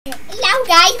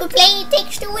We're playing It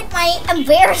Takes Two with my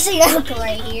embarrassing uncle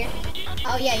right here.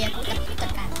 Oh yeah, yeah, we're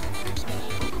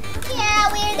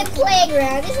in the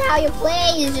playground. This is how you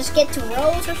play. You just get to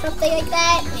rows or something like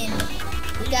that, and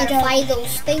you gotta find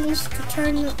those things to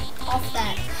turn off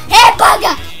that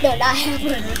hamburger. No, not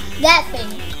hamburger. That thing.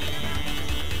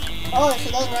 Oh, so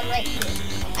those run right here.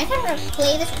 I can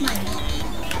play this with my mom.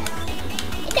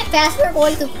 In the past, we're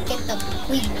going to get the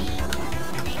queen.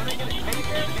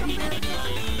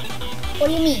 What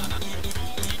do you mean?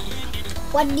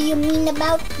 What do you mean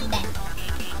about that?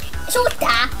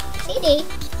 Sudah, sini.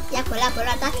 Ya, bola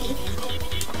tadi.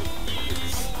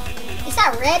 Is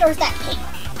that red or is that pink?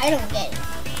 I don't get it.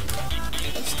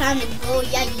 It's time to go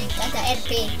yayi. That's the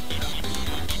RP.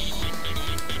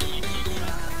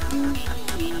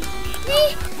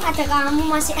 Ada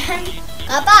kamu masih aneh.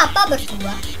 Gak apa-apa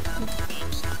berdua.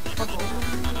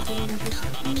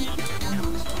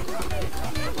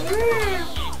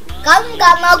 Kamu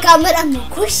gak mau gambar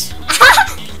Amogus?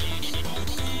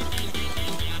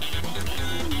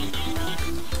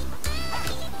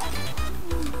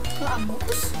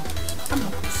 Amogus?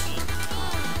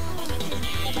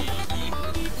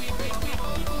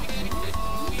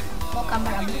 Mau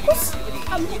gambar Amogus?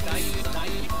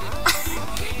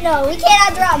 No, we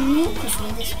cannot draw Amogus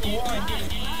with this board.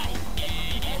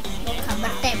 Mau gambar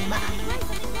tembak.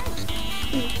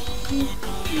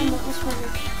 Amogus mana?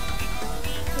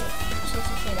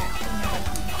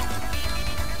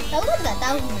 Tahu kan nggak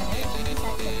tahu gimana?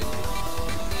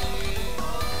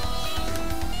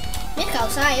 Ini nggak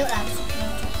usah, ayo langsung.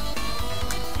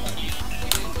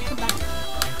 Coba.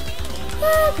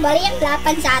 Kembali yang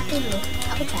 81 loh.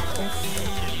 Aku jatuh.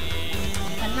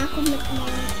 Karena aku mau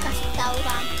kasih tahu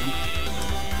kamu.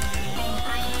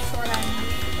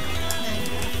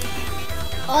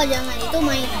 Oh jangan, itu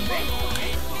mainan.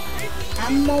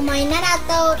 Kamu mau mainan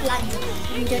atau lanjut?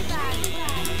 Lanjut.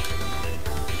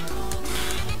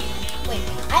 Wait,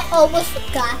 I almost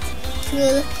forgot to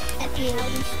look at you.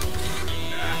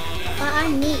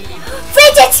 Apaan nih?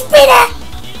 Fidget spinner!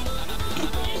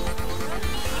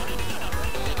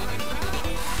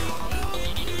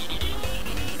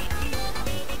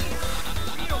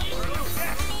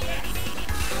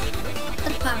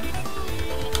 Terbang.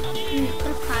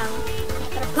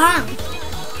 Terbang.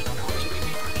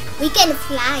 We can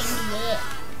fly in the air.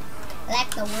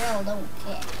 Like the world don't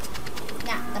care.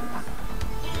 Nah, terbang.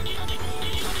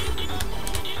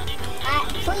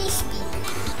 Please speak.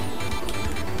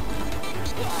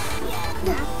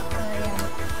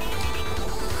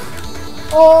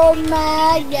 Oh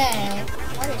my god.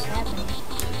 What is happening?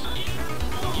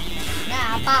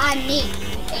 Nah, apaan nih?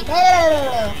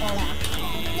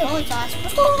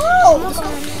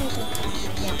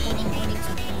 Yang kuning-kuning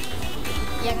situ.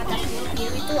 Yang atas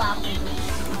biru itu aku.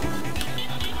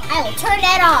 I will turn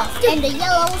that off and the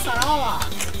yellows are all off.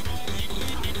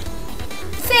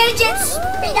 Fidget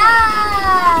spinner!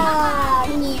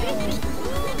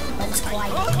 Let's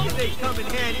quiet. They come in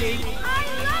handy. I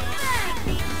love that.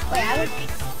 Wait, I would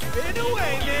Spin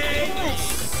away, man.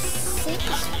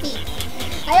 speak.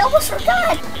 I almost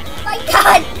forgot. My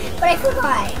God, but I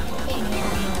forgot. Hey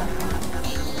man,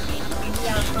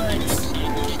 we are birds.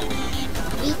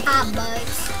 We are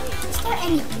birds. Is there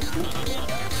any beauty?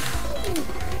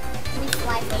 We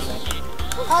fly for a second.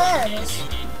 Oh, there it is.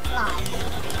 Fly.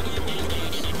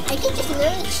 I can just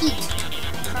literally cheat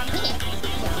from here.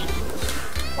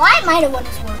 Why am I the one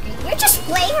who's working? You're just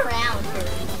playing around here.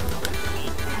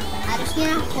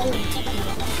 Harusnya hold.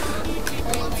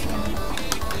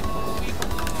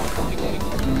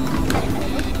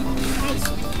 Nice.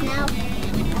 Now, I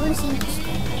want to see this.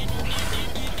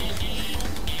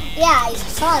 Yeah, I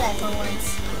saw that for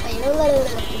once. Wait,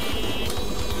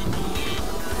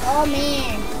 oh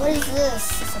man, what is this?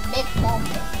 It's a big bomb.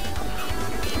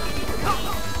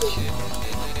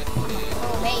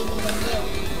 Oh baby, the new.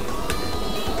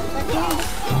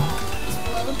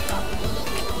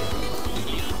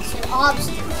 It's an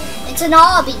obstacle. It's an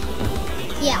obby.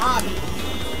 Yeah, obby.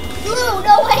 Blue,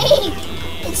 no way!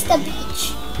 It's the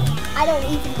beach. I don't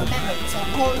even remember this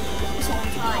whole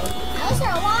time. How is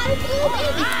there a lot of blue,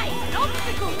 baby? An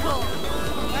obstacle course.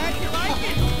 Glad you like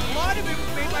it. A lot of it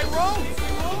was made by roads.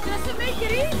 Doesn't make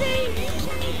it easy.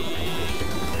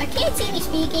 I can't see me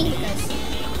speaking because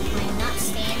I'm not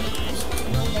standing. There's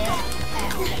no there.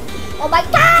 Oh my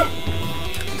God!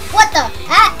 What the?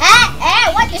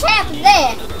 What just happened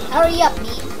there? Hurry up,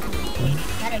 me.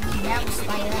 Gotta be bounced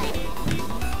by that.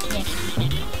 Yes.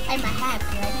 I'm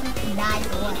happy. I didn't even die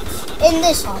for once. In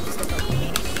this obstacle.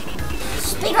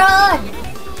 Speedrun!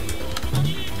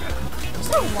 Is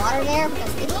there water there?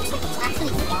 Because it looks like it's actually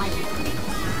flying.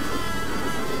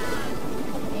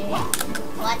 Okay.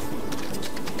 What?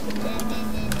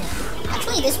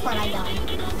 Actually, this part I died.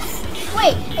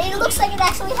 Wait, it looks like it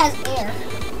actually has air.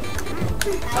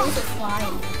 I was just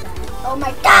flying. Oh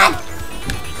my god!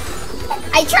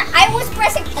 I was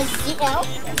pressing a Z.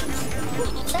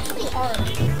 It's actually R.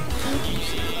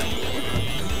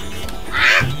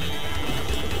 Ah!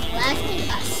 Well, actually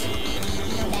us.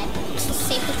 You know that? It's the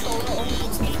same controller, only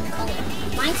it's a different color.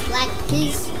 Mine's black,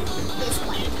 his is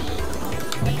white.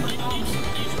 Like my mom's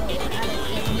controller. I don't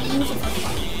care. We use it for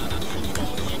fun.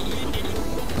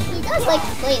 He does like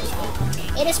to play this game.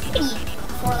 It is pretty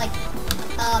for like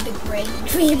big brain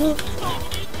people.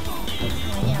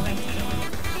 Yeah, right.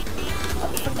 Oh,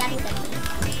 I forgot who that is.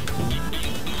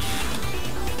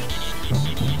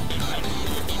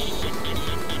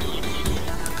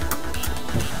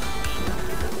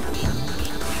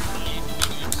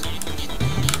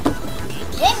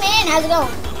 Hey man, how's it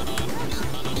going?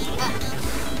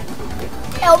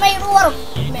 Oh, my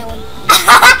watermelon.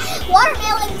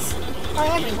 Watermelons are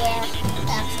everywhere,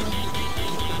 actually.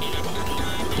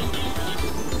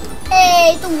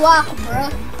 Hey, tunggu aku, bro.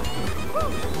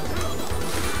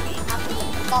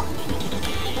 Oh.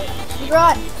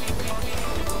 Speedrun.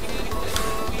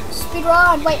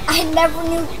 Speedrun. Wait, I never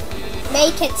knew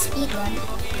make it speedrun.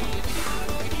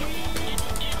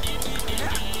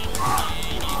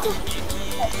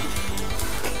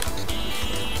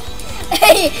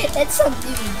 Hey, that's so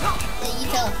dude. Yeah, you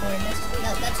teleported.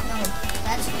 That's no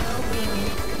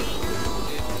dude.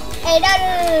 Hey, no.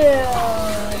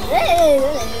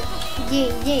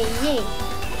 Ye.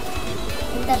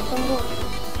 Bentar, tunggu.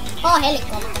 Oh,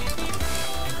 helikopter.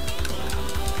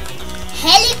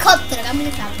 Helikopter, kamu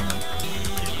bisa apa?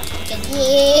 Jadi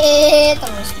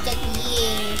terus jadi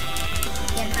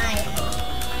biar naik.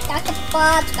 Kita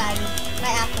cepat sekali.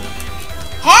 Naik aku.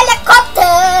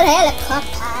 Helikopter.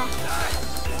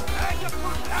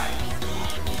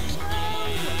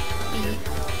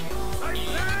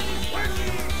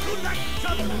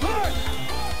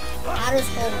 Harus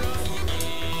turun.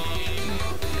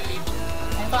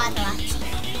 Pelan.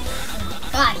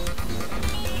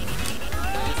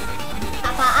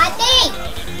 Apaan nih?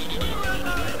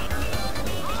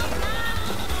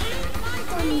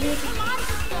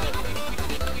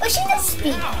 Oh, she does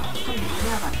speak.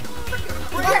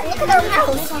 Look at her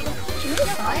mouth.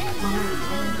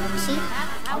 See?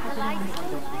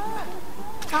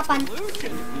 Kapan?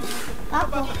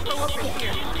 Apa?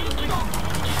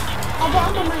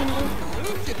 Apa main?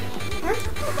 Hah?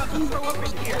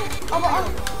 Apa?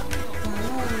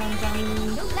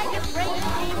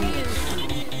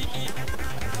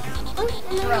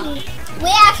 We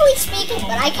actually speaking,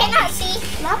 but I cannot see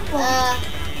the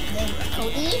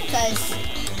Cody because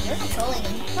you're controlling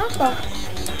him.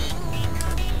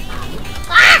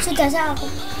 Sudah saya aku.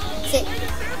 Sit.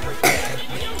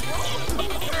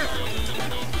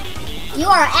 You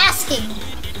are asking.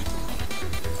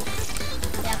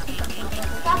 Ya, aku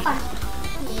kapan?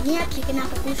 Ini ya bikin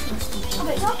aku pusing sih.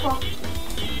 Apa?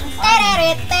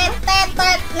 Teret.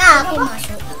 Nah, aku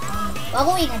masuk.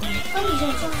 Aku ingat ini. Kan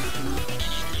bisa.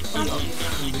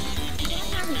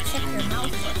 Check your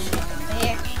mouth first.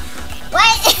 There.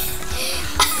 Wait.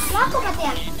 Aku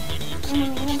katian.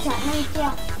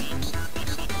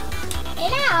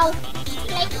 Hello.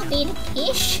 Like a bit of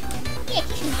fish. Yeah,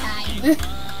 kitchen time.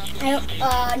 Ayo,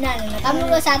 no. Kamu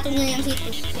dulu satunya yang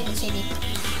situ. Sini.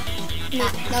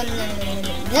 Nah, no.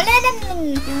 Yang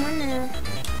mana?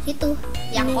 Itu,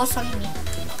 yang kosong ini.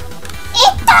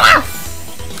 Itu lah.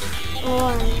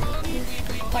 Oh,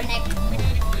 connect.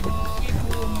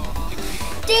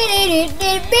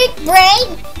 Big brain.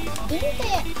 Ini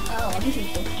kayak, di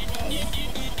situ.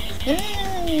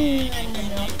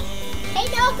 Hey,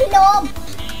 no, belum.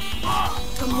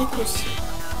 Kamukus.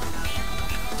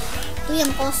 Itu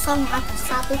yang kosong,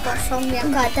 satu kosong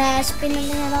yang nggak ada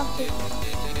spinnernya lagi.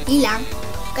 Hilang,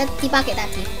 dipakai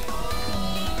tadi.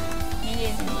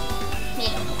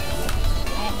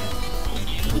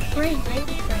 Big brain.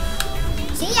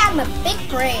 See, I'm a big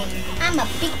brain. I'm a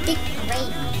big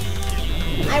brain.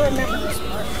 I remember this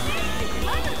part.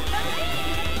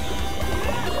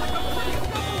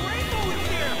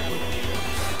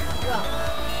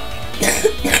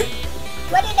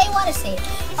 What did they want to say?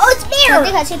 Oh, it's mirror.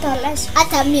 Nanti kasih toles.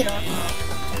 Ada mirror.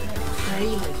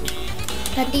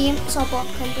 Ganti sopo,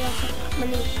 ganti apa?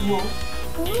 Meni.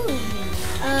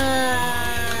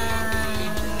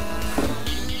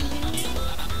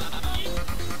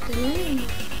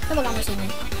 Coba kamu sini.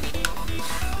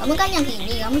 Kamu kan yang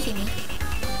ini, kamu sini.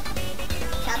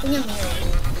 Satunya mirror.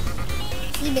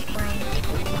 Si big brain.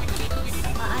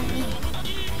 Apaan nih?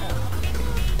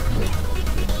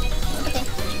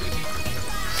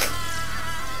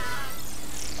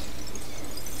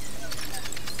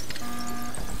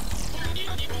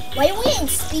 Why we ain't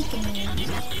speaking?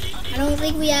 I don't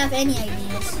think we have any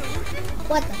ideas.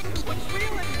 What the? What's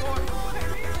real anymore?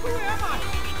 Who am I?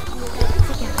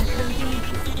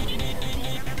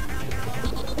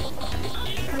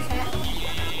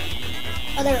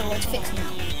 Oh, there it was. Fixed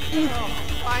now. Oh,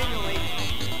 finally.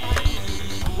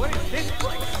 What is this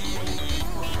place?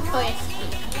 Oh, yes.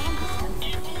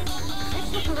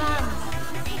 Let's look around.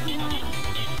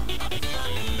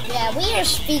 Yeah, we are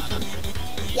speaking.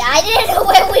 Yeah, I didn't know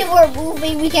when we were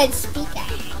moving we can speak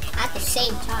at the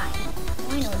same time.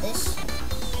 Oh, I know this.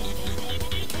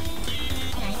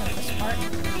 Yeah, I know this part.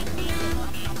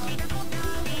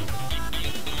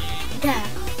 Yeah.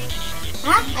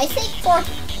 Huh? I think for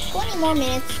 20 more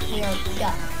minutes we are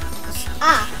done.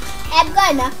 I'm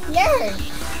gonna learn.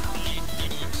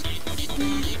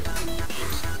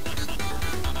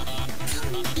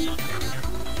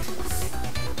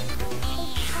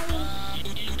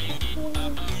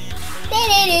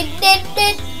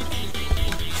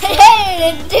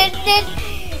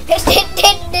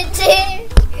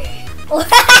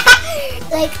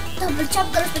 Like double jump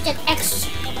terus pencet X.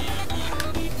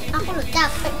 Aku udah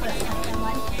capek kalau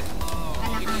teman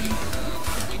anak-anak.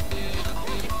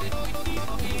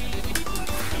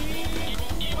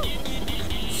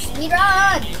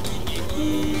 Speedrun!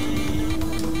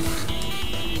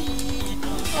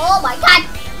 Oh my god!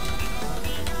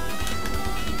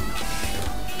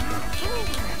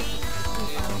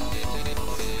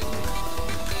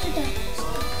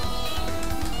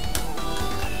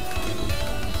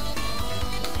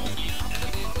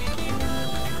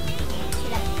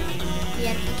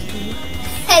 Biar dulu.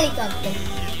 Helikopter.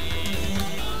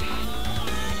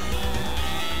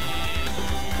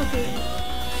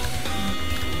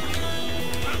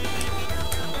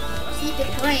 See the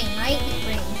brain, right? The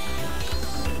brain.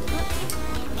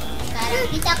 Sekarang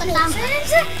kita ke taman.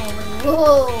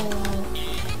 Oh,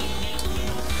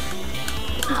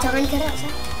 Jangan gerak, Sa.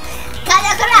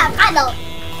 kada gerak, kada.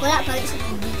 Bola balik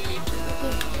sendiri.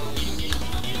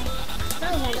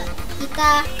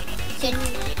 Kita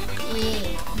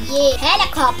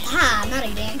helicopter, not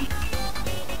again.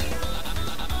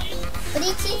 But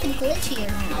it's even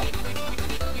glitchier now.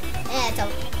 Yeah,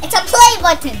 it's a play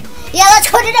button. Yeah,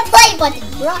 let's go to the play button,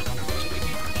 bro.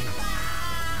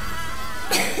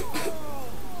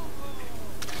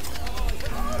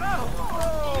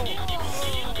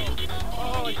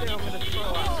 Oh, I think I'm gonna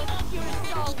throw up.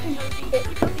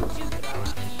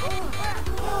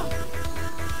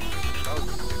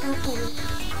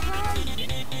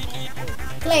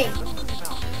 Play.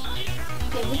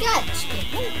 Okay, we got skip.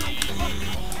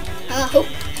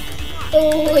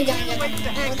 Jangan.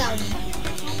 Aku tahu nih.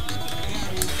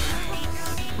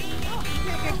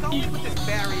 Can't get going with this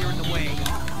barrier in the way.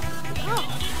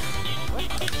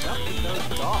 What's up with those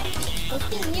dogs?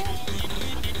 Okay, yeah.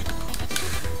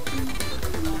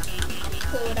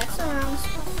 Cool, that's around.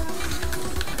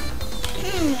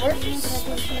 Where's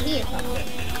this vehicle?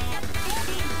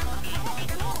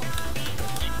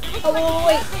 Oh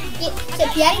wait.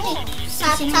 Biarin nih.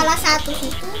 Salah satu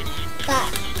situ tak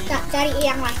cari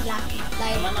yang laki-laki.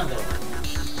 Lain.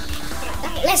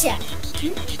 Les ya?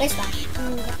 Les tak?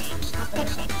 Enggak. Apa?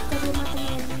 Ke rumah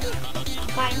temen.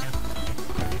 Fine.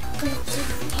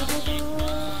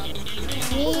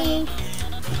 Ini.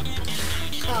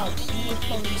 Oh, ini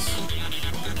police.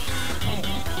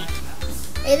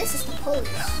 Hey, this is the police.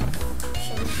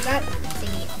 So that the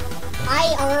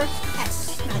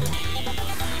IRS. Not that.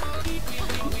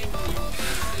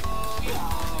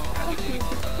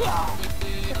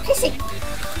 You're pissing.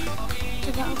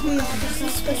 This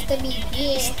is supposed to be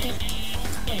here.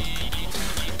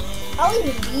 I'll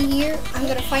even be here. I'm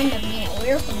gonna find a male.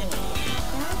 Where's the male?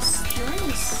 That's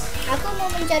nice. Aku mau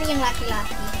mencari yang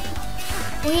laki-laki.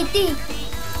 Wih,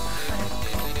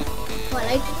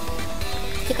 wala itu.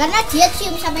 Karena dia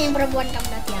cium sama yang perempuan kamu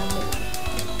nanti ambil.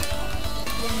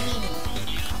 Yang ini.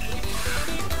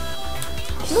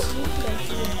 Look, udah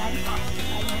cium kan?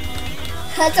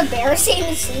 That's embarrassing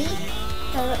to see.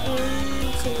 Kalau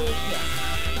yang cewek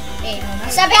ya.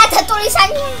 Sampai ada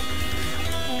tulisannya.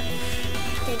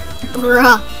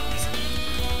 Bruh.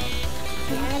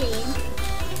 Biarin.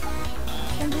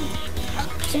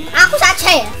 Aku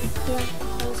saja ya. Ya,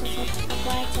 kalau sesuatu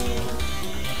apa aja yang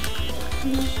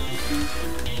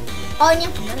Oh, ini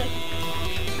yang bener.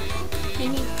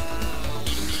 ini.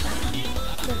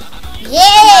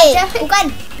 Yeay,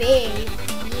 bukan B.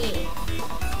 Yeay.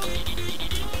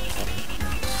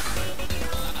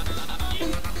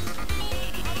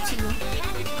 Cium.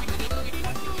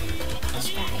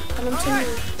 Kalau sini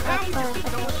apa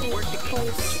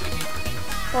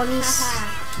polis.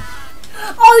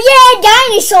 Oh yeah,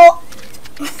 dinosaur.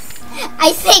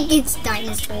 I think it's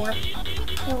dinosaur.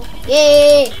 Oh.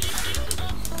 Yeay.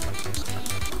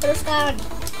 Teruskan.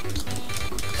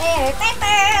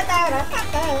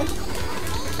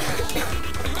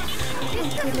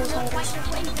 Dinosaurus.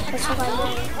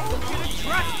 Kesukaan.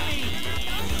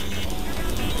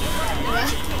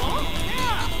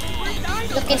 Ya.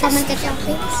 Look at someone get your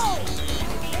things.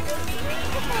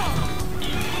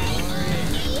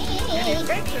 It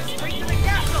takes us straight to the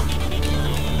castle.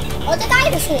 Oh, the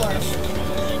dinosaurs.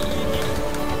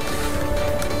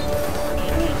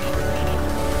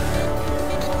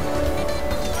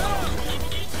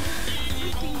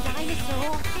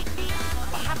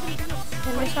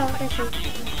 Dinosaurus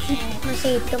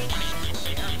masih hidup.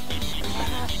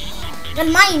 Kan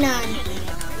mainan.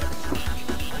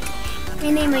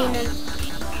 Ini mainan.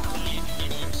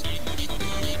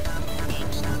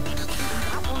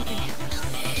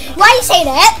 Why you say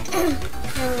that?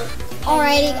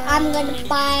 Alrighty, I'm gonna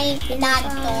find that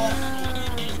door.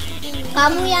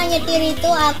 Kamu yang nyetir itu,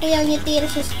 aku yang nyetir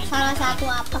salah satu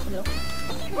apa loh?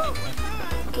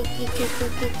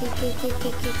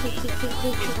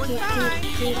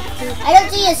 I don't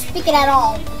see you speaking at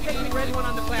all. Check the red one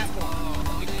on the platform.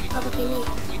 Apa ini?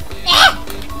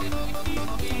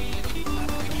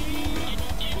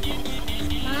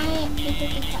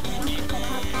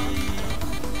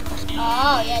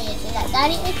 Oh ya ya tidak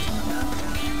dari itu.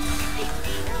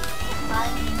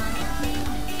 Paling gimana?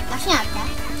 Masnya apa?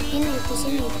 Ini di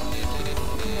sini.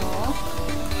 No.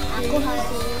 Aku harus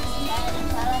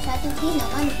salah satu film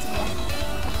mana sih ya?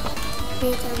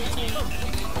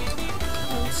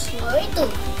 Oh itu.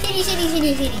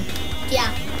 Sini. Ya.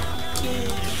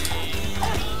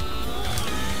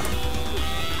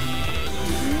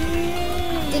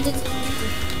 Tuh.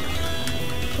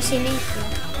 Ke sini.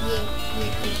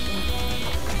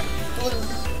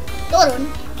 Turun.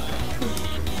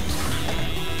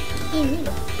 Ini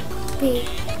loh. Ini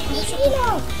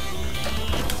loh.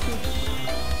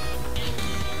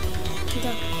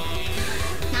 Tidak.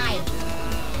 Naik.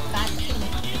 Ke atas ini.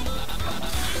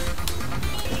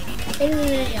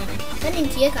 Ini yang. Kan yang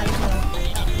dia kali loh.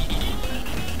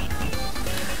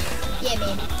 Yeah,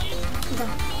 man.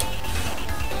 Tidak.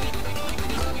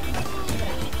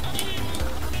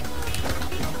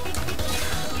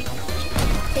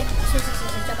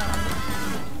 Coba kamu.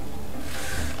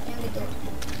 Yang itu.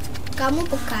 Kamu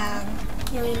pegang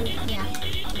Yang ini. ya.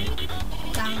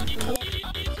 Pegang dulu.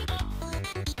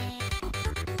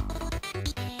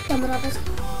 Jam berapa sih?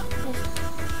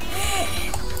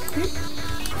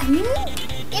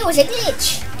 It was a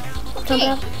glitch. Jam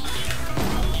Okay. berapa?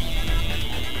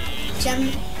 Jam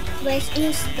ini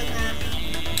 2:30.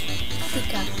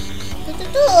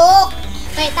 Tuh.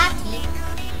 Kayak tadi.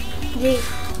 Di.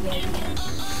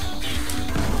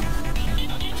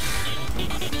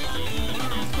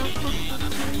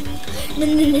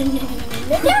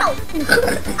 No.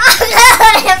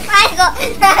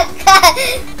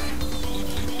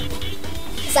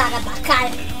 Sangat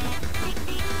akal.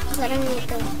 Sekarang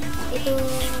itu. Itu.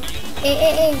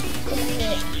 Ini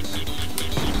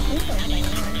kenapa ini?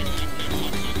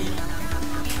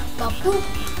 Bapu.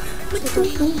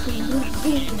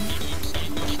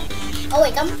 Oh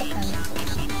wait, kamu pegang.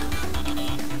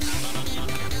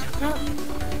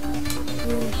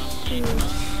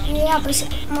 Ini apa sih?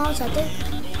 Mau jatuh?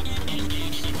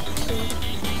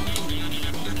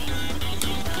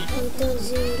 Itu Z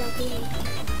lagi.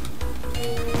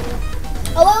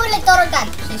 Oh, boleh turunkan.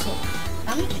 Sisi.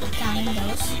 Kamu pegang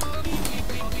terus.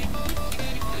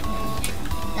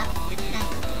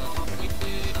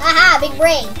 Aha, big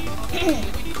brain.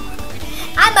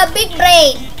 I'm a big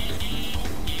brain.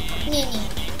 Nih.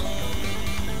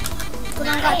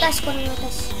 Kurang ke atas.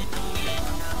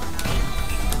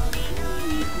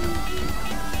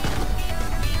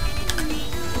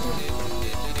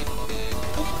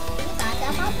 Tak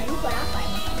ada apa-apa. Ini buat apa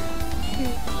ini?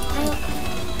 Ayo.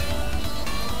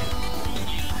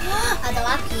 Ada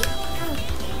lagi.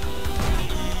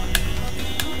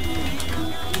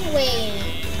 Wait.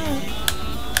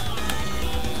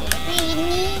 Tapi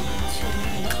ini.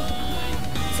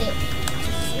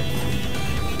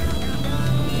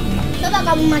 Coba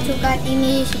kamu masukkan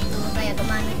ini situ kayak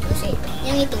kemana itu sih?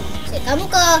 Yang itu. Kamu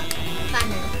ke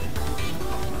kanan.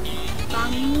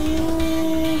 Kamu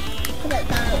coba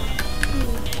taruh.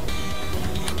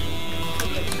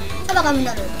 Coba kamu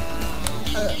taruh.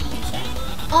 Kalau bisa.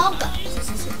 Oh enggak.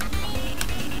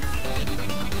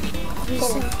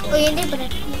 Bisa. Oh ini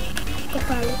berarti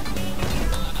kebalik.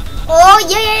 Oh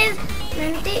iya.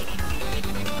 Nanti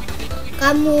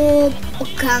Kamu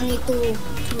pegang itu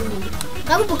dulu.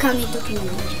 Kamu pegang itu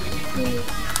dulu. ini.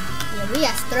 Ya, we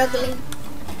are struggling.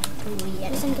 Iya,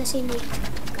 Pesan ke sini.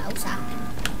 gak usah.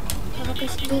 Apa ke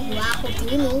sini? Tunggu aku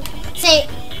dulu.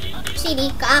 Sini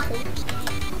ke aku.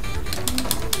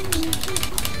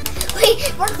 Wait,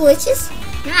 more glitches?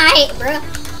 Naik, bro.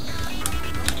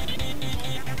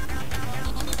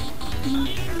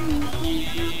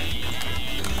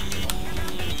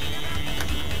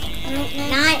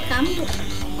 Naik, kamu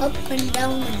up and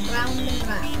down and round and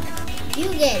round.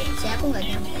 You get it. Saya aku nggak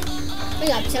nyampe. Tapi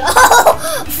nggak bisa.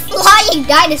 Oh, flying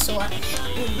dinosaur.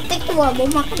 Tik tuh mau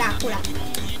makan aku lah.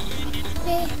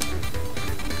 Nih.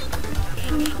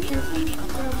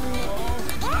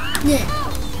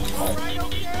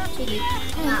 Sini.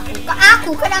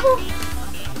 Aku.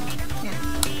 Nah.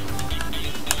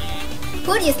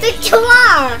 Who do you think you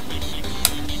are?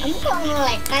 Kamu kok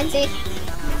nge-lag kan sih?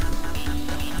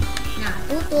 Nah,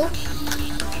 tutup.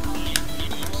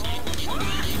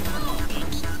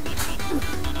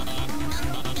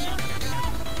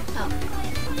 Oh,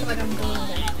 coba dong turun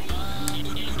kan.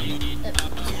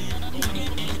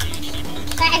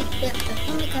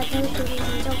 Kami kadang turun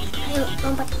jauh. Ayo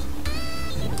lompat.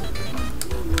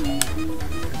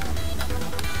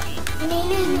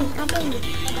 Ini apa ini?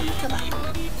 Coba.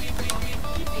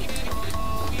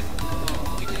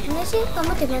 Mana sih?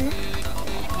 Kamu di mana?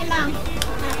 Emang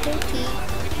aku di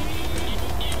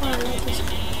Oh, lagi.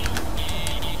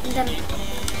 Bentar.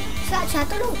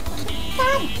 satu lu.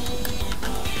 Tadi.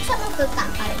 Sama ke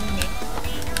kali ini.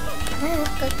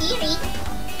 Ke kiri.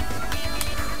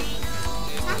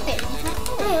 Sampai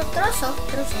satu. Terus.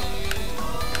 Terus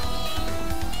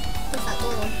satu.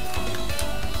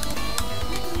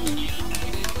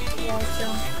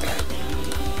 Wajah.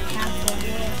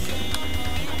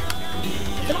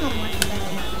 Itu nggak mau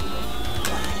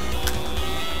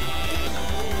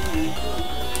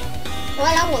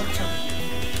wala wajah.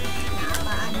 Nah,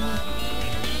 apaan nih?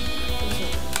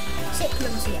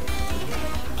 Belum siap.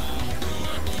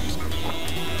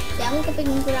 Jangan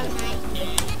kepingin kurang naik.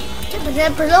 Sebenarnya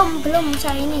belum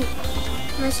saya ini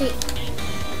masih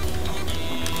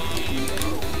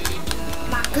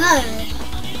Magal.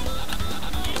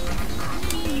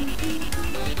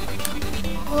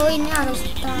 oh ini harus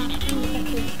tahan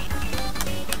kaki.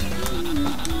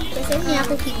 Terus ini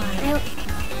aku gimana? Ayo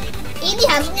Ini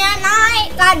harusnya naik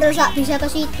kan, terus gak bisa ke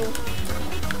situ.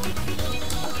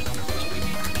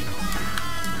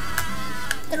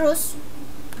 Terus,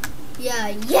 ya,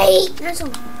 yay!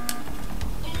 langsung.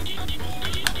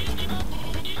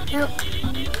 Ayo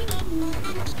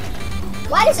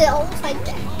Why is it always like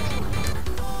that?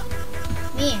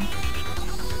 Man,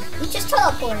 we just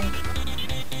teleported.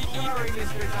 Sorry,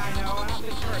 Mr. Dino. I'm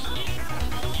just first.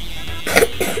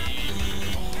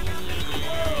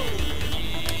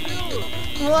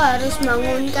 Gua harus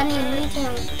bangunkan ini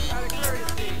Cang.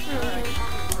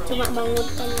 Cuma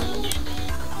bangunkan ini.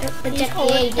 Pencet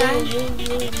Y.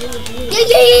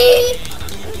 Yay!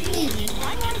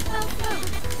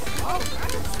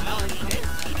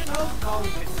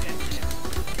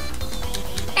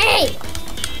 Hey!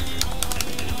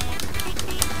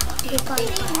 Lupa.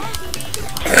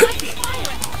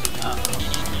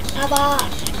 Apa?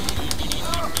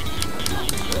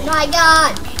 My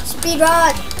God!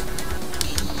 Speedrun!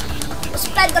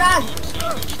 Speedrun!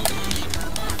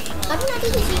 Kamu nanti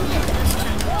di sini ya terus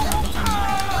Chandra.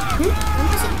 Kamu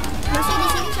masih di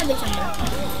sini sampai Chandra.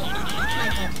 My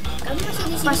God. Kamu masih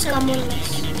di sini Pas sampai kamu les.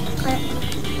 Kayak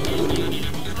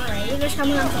alright, terus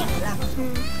kamu langsung pulang.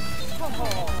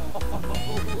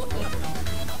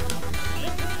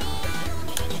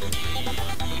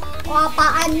 Oh,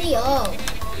 apaan nih? Oh,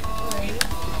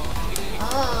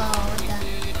 udah.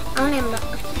 aku nembak.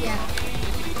 Ya.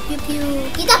 Piu-piu.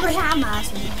 Kita bersama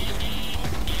sih.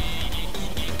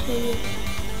 Ini.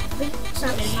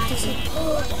 Sampai mati sih.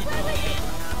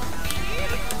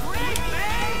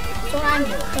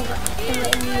 Soalnya Coba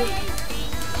ini.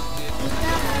 kita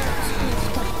harus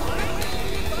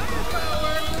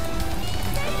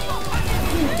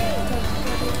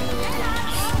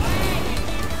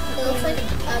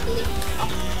ugly.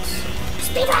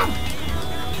 Speedrun!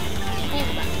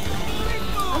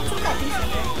 Aku suka di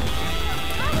sini.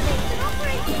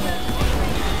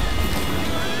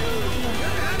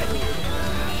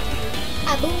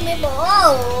 Abang mebo.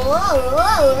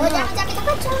 Jangan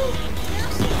kencang.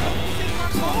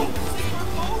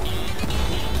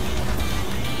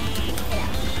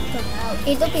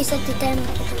 Itu bisa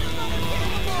ditembak.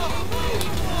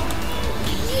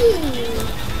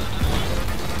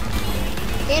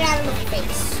 Get out of the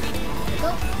face. Go.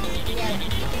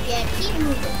 Yeah, keep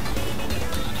moving.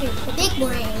 Big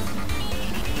brain.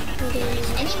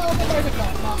 Any moment there's a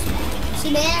boss man.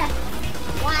 See there?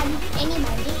 One. Any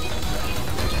moment.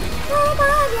 Oh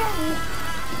my God.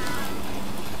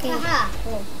 Haha.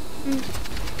 Oh.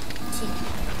 Sini.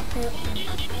 Ayo.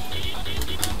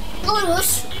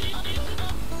 Lurus.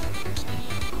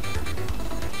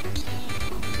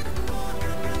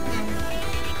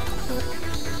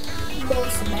 Bos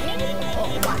sebenarnya.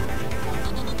 Oh, wah.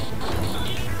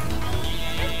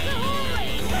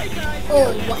 Oh,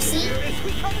 wah sih.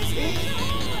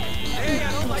 Hey,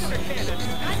 I don't like your cannon.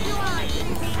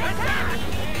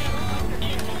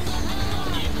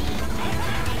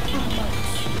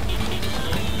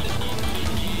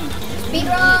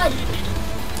 Speedrun.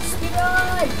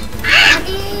 Speedrun.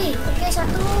 Lagi. Oke, 1.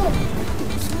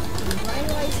 Why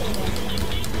do I say that?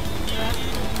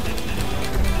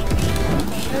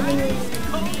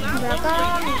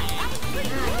 Belakang.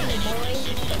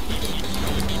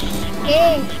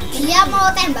 Oke, dia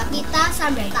mau tembak kita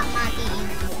sambil tak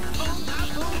matiin.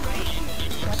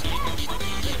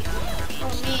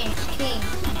 Oke.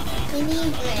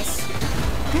 Ini les.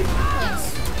 Les.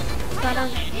 Sekarang.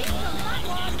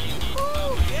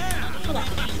 Coba.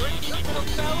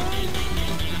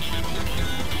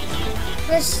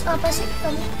 Terus apa sih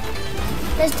kamu?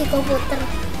 Terus di komputer.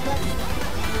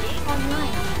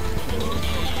 Online.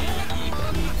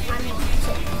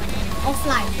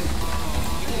 Offline.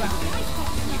 Coba.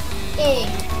 Oke.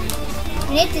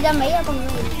 Ini tidak main apa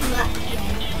enggak? Enggak.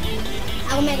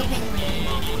 Aku make up yang bukan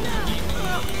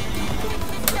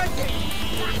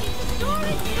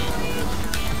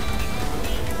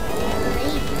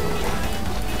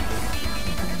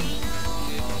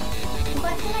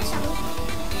les aku.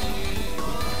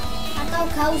 Atau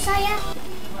gak usah ya?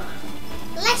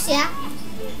 Les ya?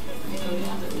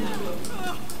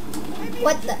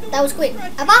 What the? That was quick.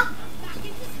 Apa?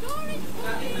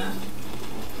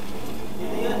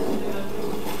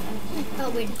 Oh,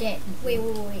 we're dead. Wait.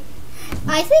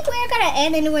 I think we're gonna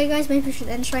end anyway, guys. Maybe we should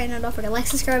end, try and end off with a like,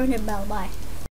 subscribe, and hit bell. Bye.